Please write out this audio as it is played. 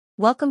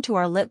Welcome to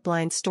our Lit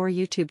Blind Store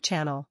YouTube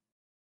channel.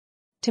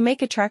 To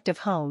make attractive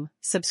home,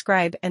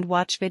 subscribe and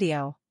watch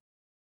video.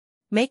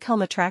 Make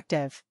home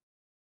attractive.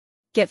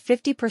 Get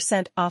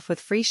 50% off with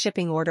free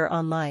shipping order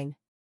online.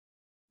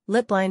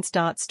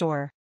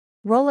 Litblinds.store.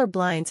 Roller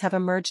blinds have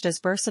emerged as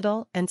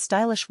versatile and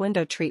stylish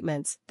window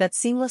treatments that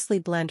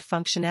seamlessly blend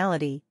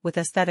functionality with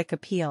aesthetic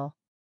appeal.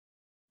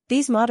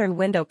 These modern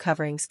window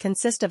coverings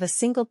consist of a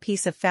single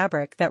piece of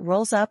fabric that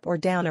rolls up or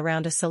down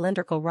around a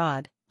cylindrical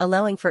rod,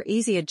 allowing for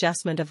easy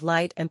adjustment of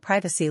light and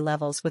privacy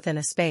levels within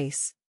a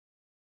space.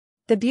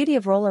 The beauty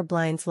of roller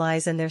blinds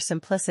lies in their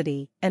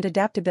simplicity and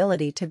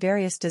adaptability to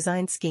various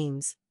design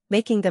schemes,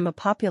 making them a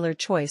popular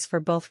choice for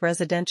both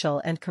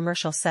residential and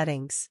commercial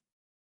settings.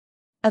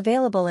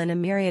 Available in a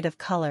myriad of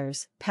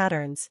colors,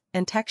 patterns,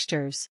 and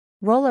textures,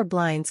 roller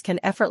blinds can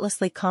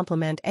effortlessly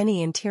complement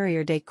any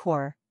interior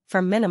decor,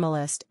 from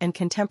minimalist and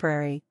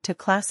contemporary to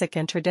classic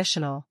and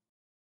traditional.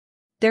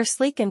 Their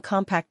sleek and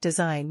compact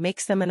design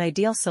makes them an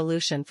ideal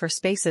solution for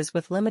spaces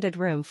with limited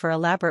room for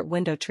elaborate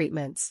window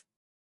treatments.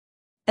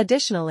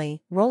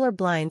 Additionally, roller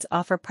blinds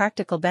offer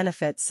practical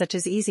benefits such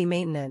as easy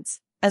maintenance,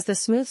 as the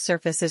smooth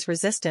surface is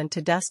resistant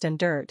to dust and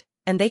dirt,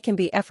 and they can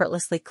be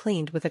effortlessly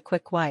cleaned with a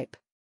quick wipe.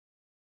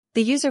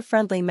 The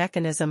user-friendly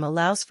mechanism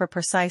allows for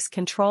precise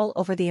control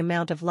over the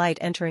amount of light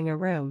entering a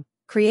room,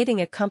 creating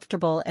a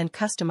comfortable and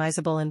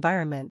customizable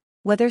environment.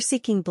 Whether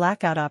seeking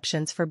blackout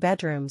options for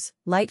bedrooms,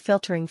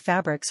 light-filtering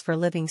fabrics for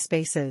living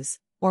spaces,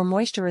 or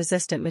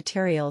moisture-resistant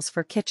materials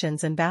for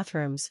kitchens and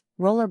bathrooms,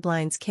 roller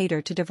blinds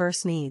cater to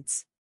diverse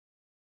needs.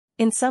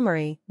 In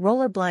summary,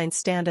 roller blinds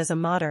stand as a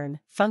modern,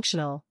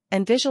 functional,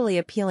 and visually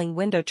appealing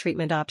window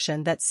treatment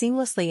option that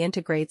seamlessly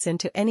integrates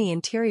into any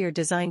interior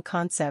design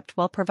concept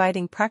while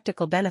providing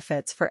practical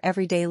benefits for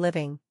everyday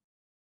living.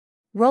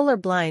 Roller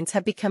blinds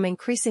have become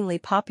increasingly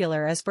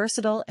popular as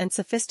versatile and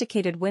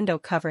sophisticated window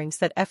coverings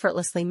that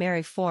effortlessly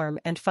marry form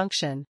and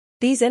function.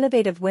 These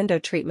innovative window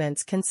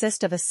treatments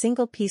consist of a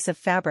single piece of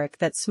fabric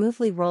that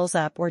smoothly rolls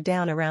up or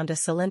down around a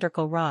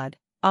cylindrical rod,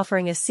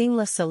 offering a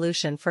seamless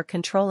solution for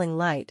controlling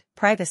light,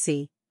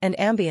 privacy, and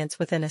ambience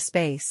within a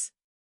space.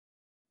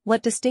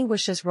 What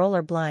distinguishes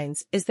roller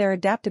blinds is their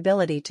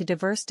adaptability to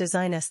diverse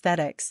design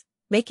aesthetics,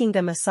 making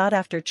them a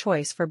sought-after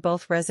choice for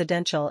both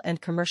residential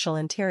and commercial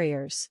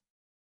interiors.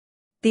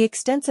 The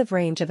extensive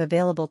range of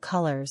available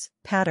colors,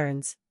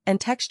 patterns, and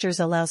textures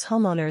allows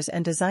homeowners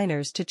and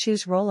designers to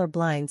choose roller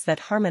blinds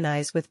that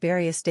harmonize with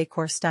various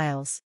decor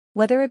styles,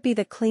 whether it be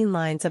the clean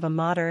lines of a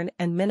modern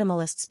and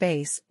minimalist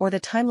space or the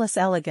timeless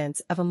elegance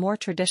of a more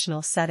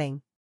traditional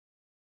setting.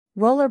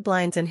 Roller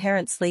blinds'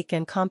 inherent sleek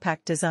and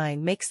compact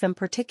design makes them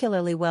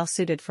particularly well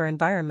suited for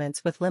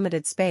environments with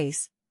limited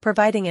space,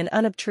 providing an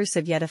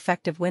unobtrusive yet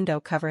effective window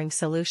covering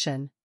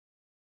solution.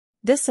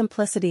 This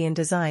simplicity in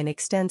design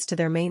extends to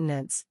their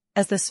maintenance,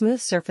 as the smooth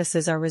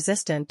surfaces are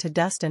resistant to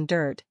dust and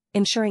dirt,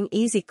 ensuring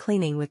easy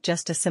cleaning with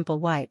just a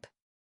simple wipe.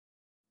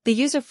 The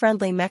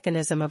user-friendly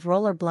mechanism of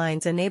roller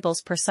blinds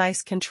enables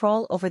precise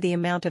control over the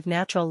amount of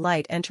natural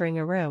light entering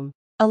a room,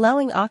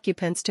 allowing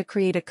occupants to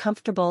create a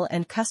comfortable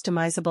and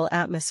customizable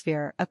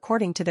atmosphere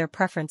according to their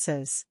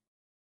preferences.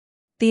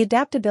 The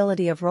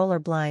adaptability of roller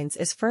blinds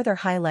is further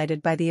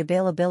highlighted by the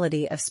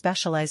availability of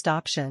specialized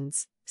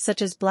options,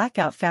 such as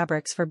blackout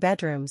fabrics for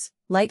bedrooms,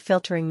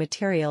 light-filtering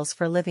materials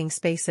for living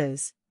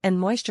spaces, and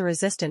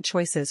moisture-resistant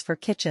choices for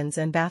kitchens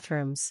and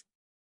bathrooms.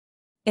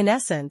 In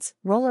essence,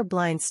 roller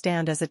blinds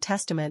stand as a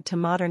testament to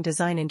modern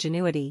design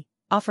ingenuity,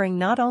 offering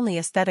not only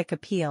aesthetic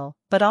appeal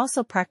but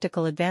also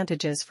practical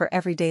advantages for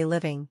everyday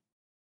living.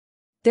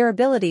 Their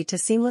ability to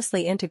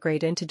seamlessly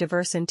integrate into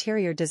diverse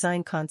interior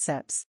design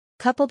concepts,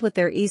 coupled with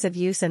their ease of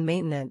use and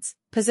maintenance,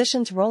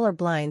 positions roller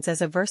blinds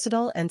as a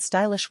versatile and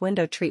stylish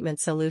window treatment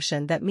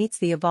solution that meets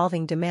the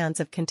evolving demands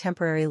of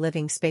contemporary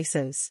living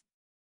spaces.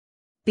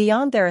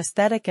 Beyond their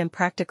aesthetic and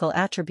practical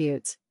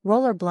attributes,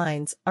 roller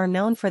blinds are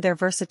known for their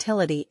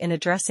versatility in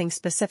addressing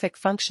specific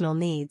functional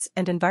needs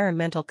and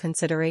environmental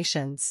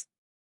considerations.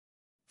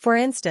 For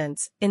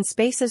instance, in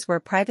spaces where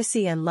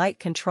privacy and light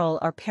control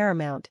are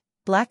paramount,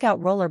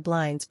 blackout roller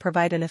blinds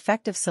provide an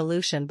effective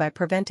solution by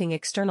preventing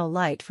external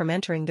light from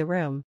entering the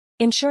room,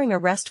 ensuring a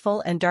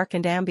restful and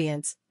darkened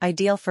ambience,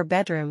 ideal for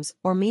bedrooms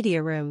or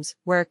media rooms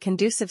where a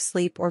conducive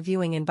sleep or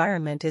viewing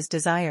environment is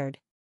desired.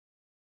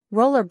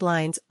 Roller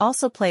blinds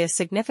also play a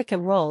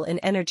significant role in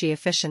energy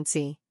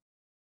efficiency.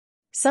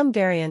 Some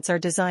variants are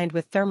designed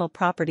with thermal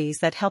properties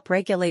that help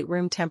regulate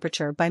room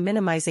temperature by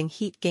minimizing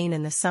heat gain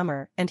in the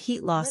summer and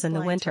heat loss in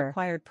the winter.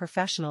 Required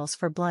professionals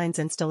for blinds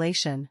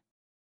installation.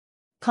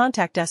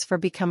 Contact us for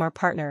Become Our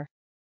Partner.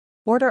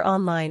 Order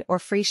online or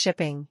free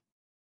shipping.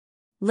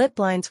 Lit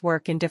blinds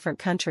work in different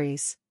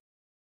countries: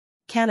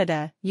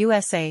 Canada,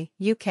 USA,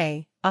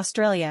 UK,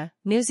 Australia,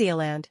 New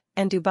Zealand,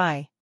 and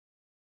Dubai.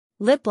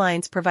 Lit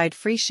blinds provide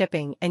free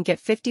shipping and get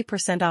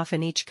 50% off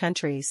in each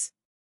countries.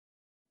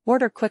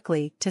 Order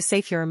quickly to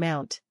save your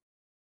amount.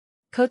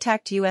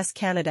 Contact US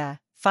Canada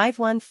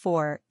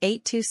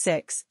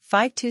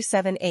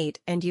 514-826-5278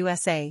 and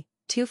USA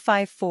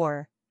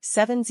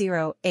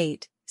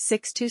 254-708-6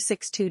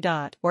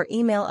 6262. Or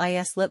email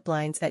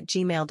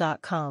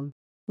islipblinds@gmail.com.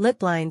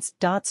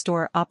 Lipblinds.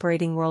 Store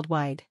operating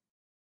worldwide.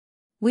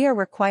 We are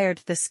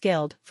required the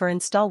skilled for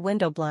install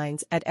window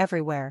blinds at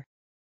everywhere.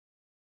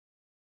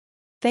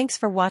 Thanks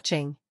for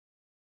watching.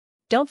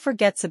 Don't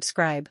forget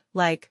subscribe,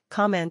 like,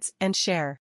 comments, and share.